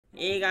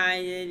Hey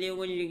guys, it's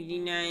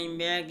 69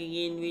 back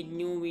again with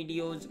new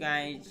videos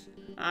guys।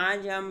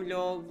 आज हम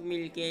लोग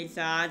मिलके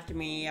साथ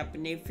में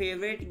अपने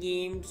फेवरेट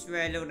गेम्स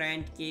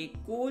वैलोरेंट के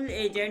कूल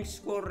एजेंट्स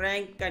को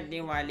रैंक करने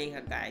वाले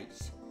हैं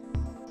गाइस।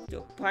 तो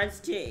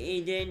फर्स्ट है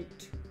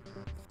एजेंट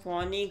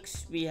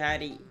फोनिक्स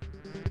बिहारी।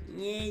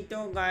 ये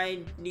तो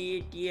गाइस डी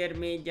टियर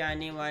में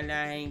जाने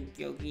वाला है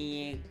क्योंकि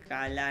ये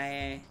काला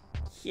है।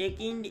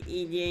 सेकंड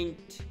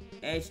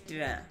एजेंट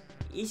एस्ट्रा,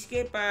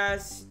 इसके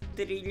पास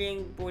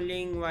थ्रिलिंग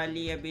पुलिंग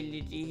वाली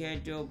एबिलिटी है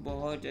जो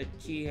बहुत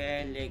अच्छी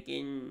है,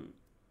 लेकिन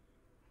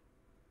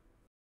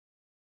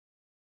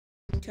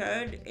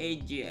third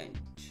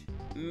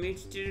agent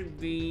mister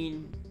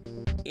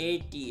been a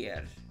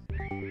tier.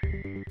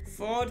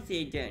 Fourth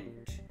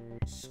agent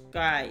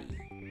sky,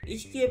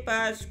 इसके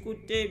पास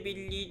कुत्ते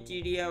बिल्ली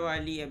चिड़िया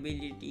वाली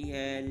एबिलिटी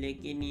है,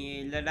 लेकिन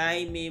ये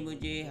लड़ाई में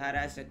मुझे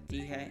हरा सकती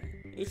है,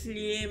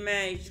 इसलिए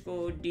मैं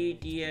इसको डी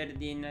टियर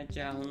देना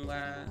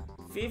चाहूँगा।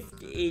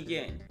 फिफ्थ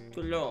एजेंट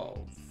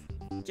क्लोव,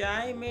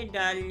 चाय में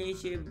डालने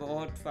से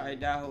बहुत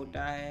फ़ायदा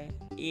होता है,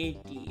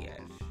 ए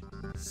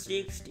tier.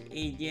 Sixth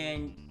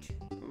agent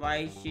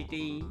vice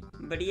city,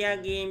 बढ़िया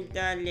गेम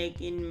था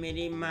लेकिन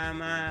मेरे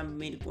मामा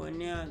मेरे को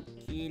ना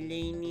खेलने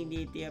ही नहीं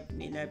देते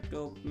अपने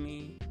लैपटॉप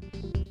में,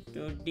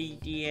 तो डी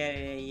टियर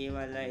है ये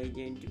वाला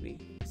एजेंट भी।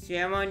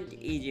 सेवंथ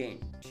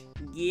एजेंट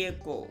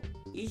गेको,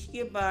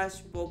 इसके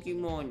पास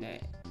पोकेमोन है,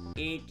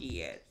 ए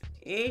टियर।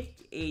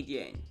 एट्थ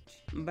एजेंट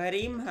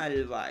भरीम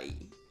हलवाई,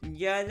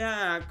 ज़्यादा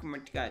आँख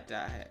मटकाता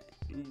है,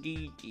 डी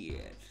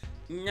टियर।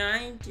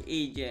 नाइन्थ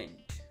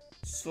एजेंट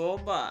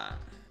शोभा,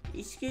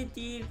 इसके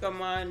तीर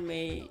कमान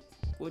में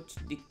कुछ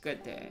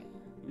दिक्कत है,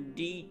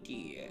 डी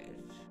टियर।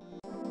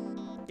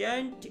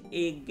 टेंथ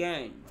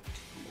एजेंट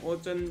वो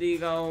चंदी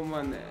का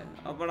ओमन है,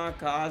 अपना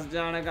खास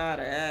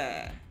जानकार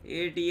है,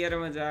 ए टियर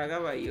में जाएगा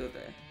भाई होता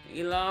है।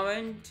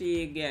 11th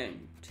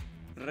agent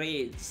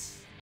raise.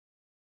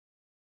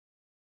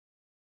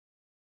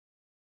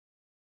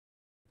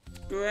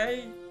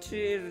 12th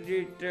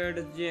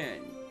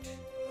detergent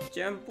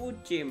चैम्पू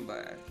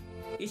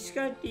chamber,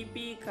 इसका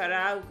टीपी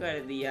खराब कर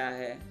दिया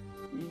है,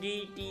 D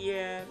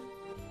tier.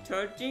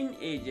 13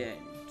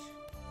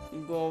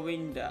 agent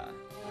Govinda,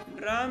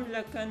 Ram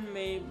Lakhan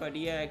में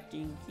बढ़िया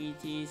एक्टिंग की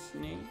थी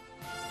इसने,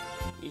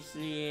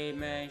 इसलिए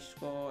मैं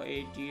इसको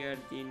ए टियर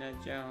देना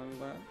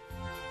चाहूँगा,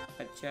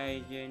 अच्छा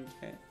एजेंट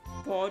है।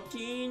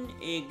 14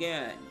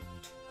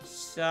 एजेंट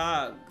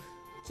साग,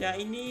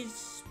 चाइनीज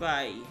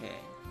स्पाई है,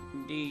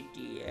 डी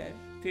टियर।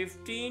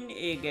 15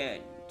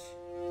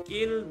 एजेंट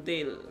किल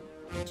दिल,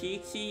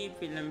 ठीक सी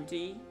फिल्म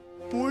थी।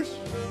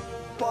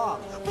 पुष्पा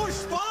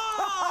पुष्पा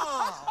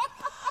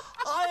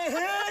आई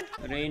हेट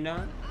रेना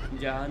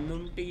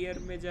जहन्नुम टियर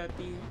में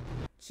जाती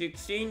है।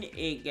 16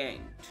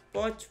 एजेंट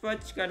पच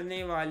पच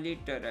करने वाली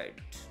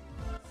टरट,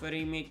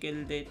 फ्री में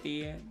किल देती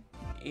है,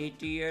 ए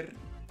टियर।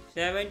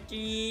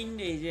 17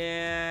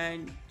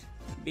 एजेंट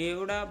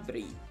बेवड़ा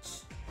ब्रिज,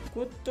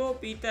 खुद तो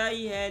पीता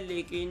ही है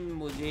लेकिन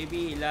मुझे भी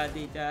हिला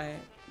देता है,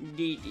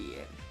 D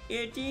tier.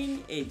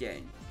 18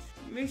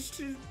 agent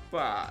mister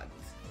path,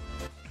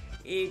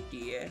 ए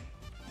टियर।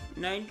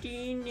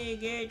 19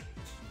 एजेंट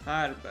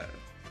हार्बर,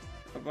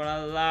 बड़ा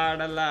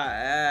लाडला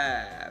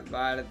है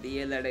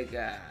भारतीय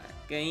लड़का,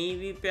 कहीं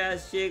भी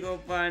प्यासे को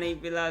पानी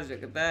पिला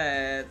सकता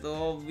है, तो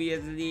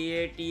ऑब्वियसली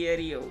ए टियर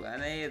ही होगा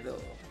ना ये तो।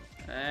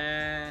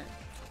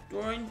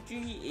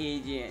 20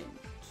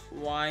 एजेंट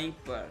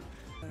वाइपर,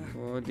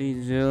 बहुत ही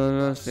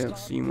ज़्यादा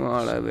सेक्सी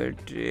माल है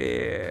बेटे,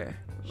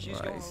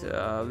 भाई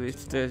साहब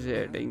इससे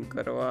सेटिंग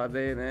करवा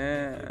देना,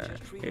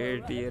 ए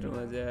टियर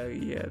मजा आ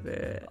गया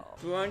था।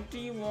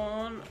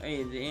 21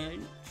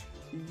 एजेंट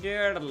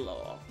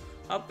डेडलॉक,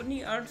 अपनी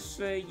अर्थ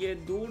से ये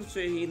दूर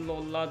से ही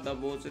लोला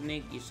दबोचने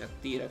की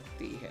शक्ति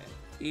रखती है,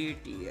 ए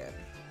टियर।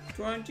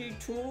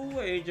 22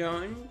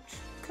 एजेंट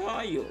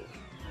कायो,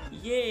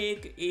 ये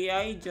एक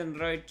एआई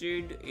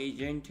जनरेटेड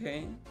एजेंट है,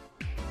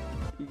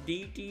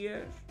 D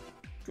tier.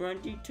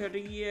 23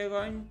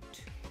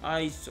 agent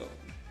iso,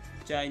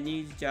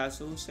 Chinese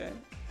जासूस है,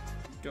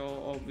 तो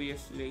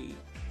ऑब्वियसली।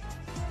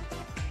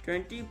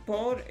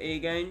 24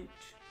 एजेंट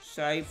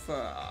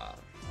साइफर,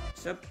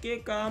 सबके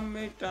काम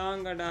में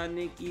टांग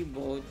अड़ाने की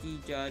बहुत ही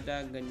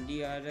ज़्यादा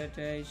गंदी आदत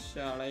है इस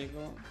साले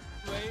को।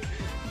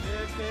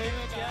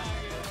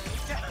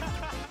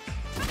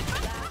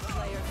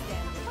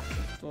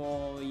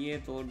 तो ये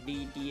तो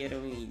डी टियर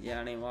में ही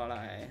जाने वाला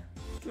है।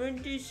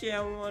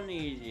 27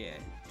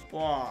 एजेंट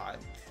पॉट,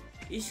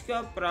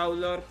 इसका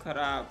प्राउलर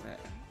खराब है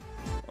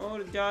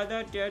और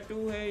ज़्यादा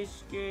टैटू है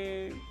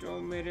इसके, तो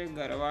मेरे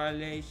घर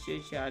वाले इससे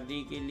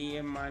शादी के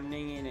लिए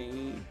मानेंगे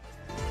नहीं,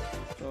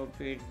 तो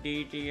फिर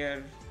D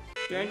tier.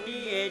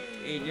 28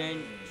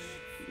 agent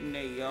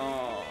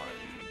neon,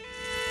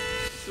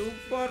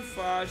 super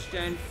fast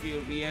and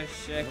furious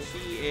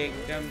sexy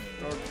एकदम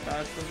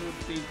टोटा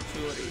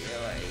चोरी है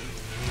भाई,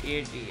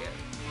 ए tier.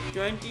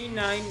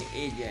 29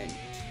 agent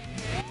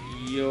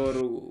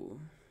Yoru,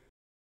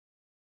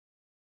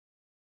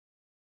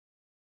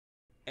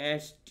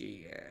 S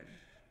tier.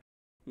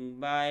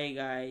 Bye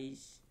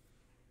guys,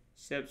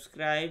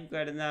 subscribe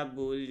करना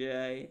भूल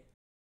जाए।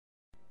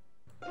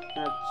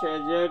 अच्छा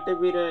जेट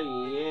भी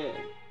रही है,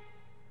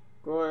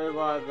 कोई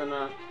बात ना,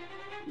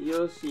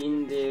 यो सीन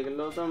देख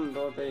लो तुम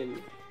दो तीन,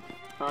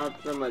 हाथ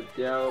से मत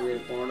जाओगे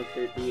कौन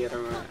से टीयर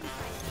में।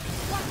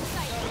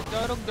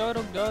 रुक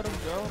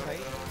जाओ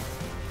भाई।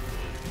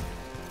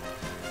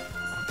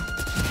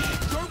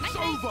 Joke's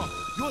over!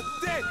 You're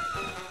dead!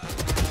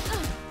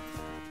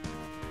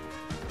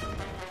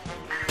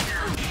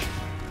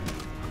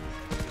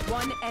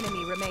 One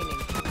enemy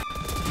remaining.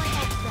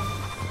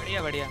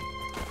 बढ़िया।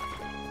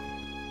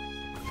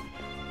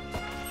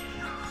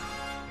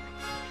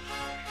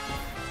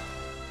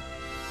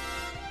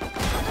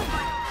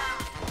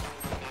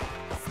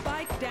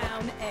 Spike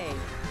down A.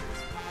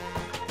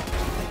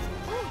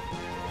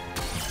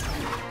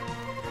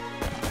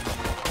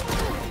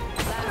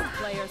 Last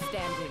player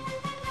standing.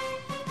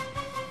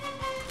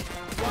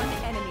 One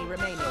enemy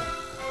remaining.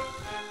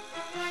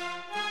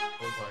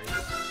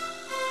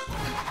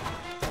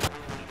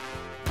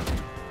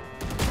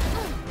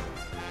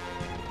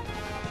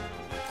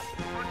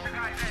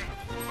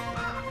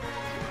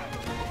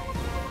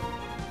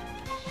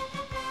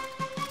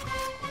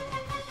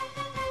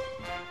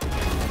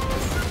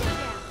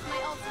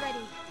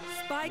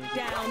 Spike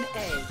down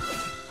A.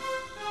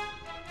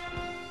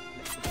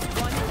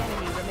 One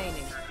enemy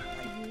remaining.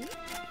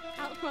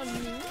 Outrun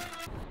you.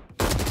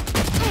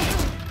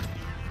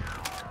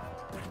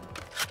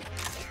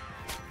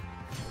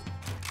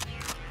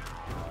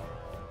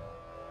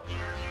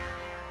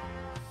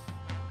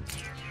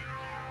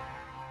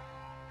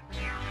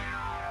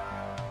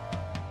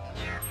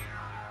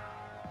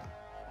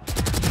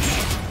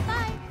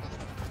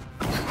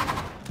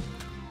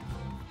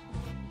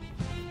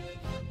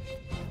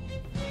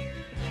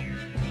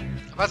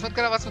 आवाज मत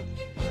कर, आवाज मत।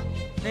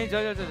 नहीं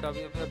जाओ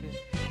अभी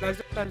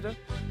लड़ जाओ।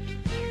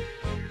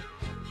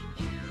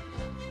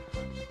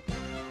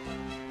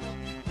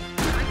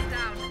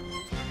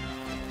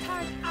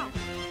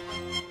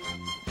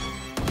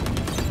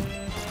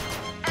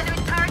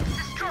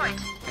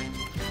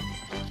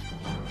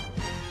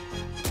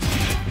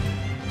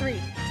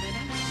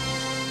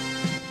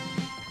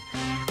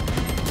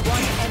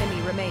 One enemy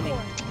remaining.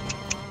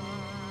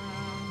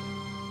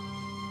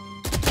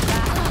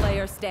 Last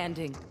player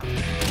standing.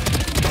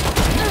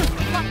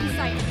 Block in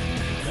sight.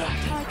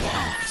 Target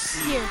out.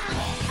 Here.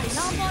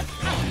 Alarm bot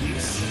out.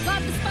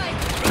 Got the spike.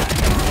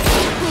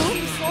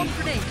 Swarm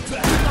grenade.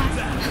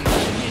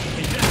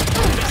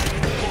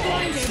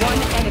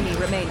 One enemy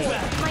remaining.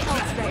 My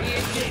ult's ready.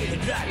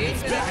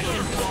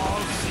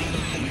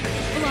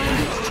 Blind.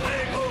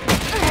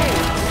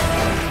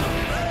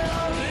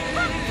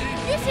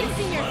 You should have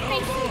seen your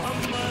faces.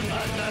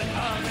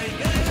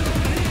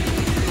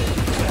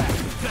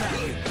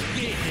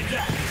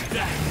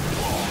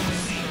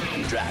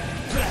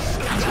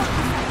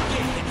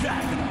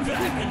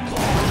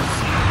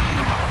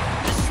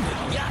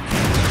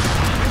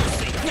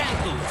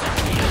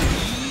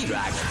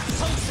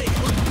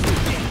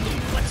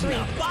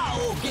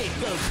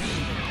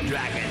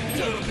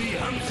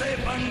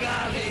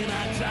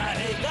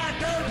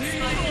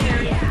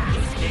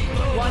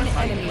 One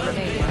enemy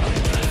remaining.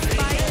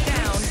 Spike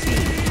down B.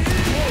 You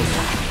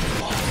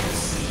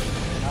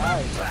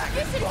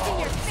should have seen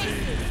your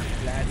faces.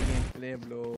 Glad you didn't play, bro.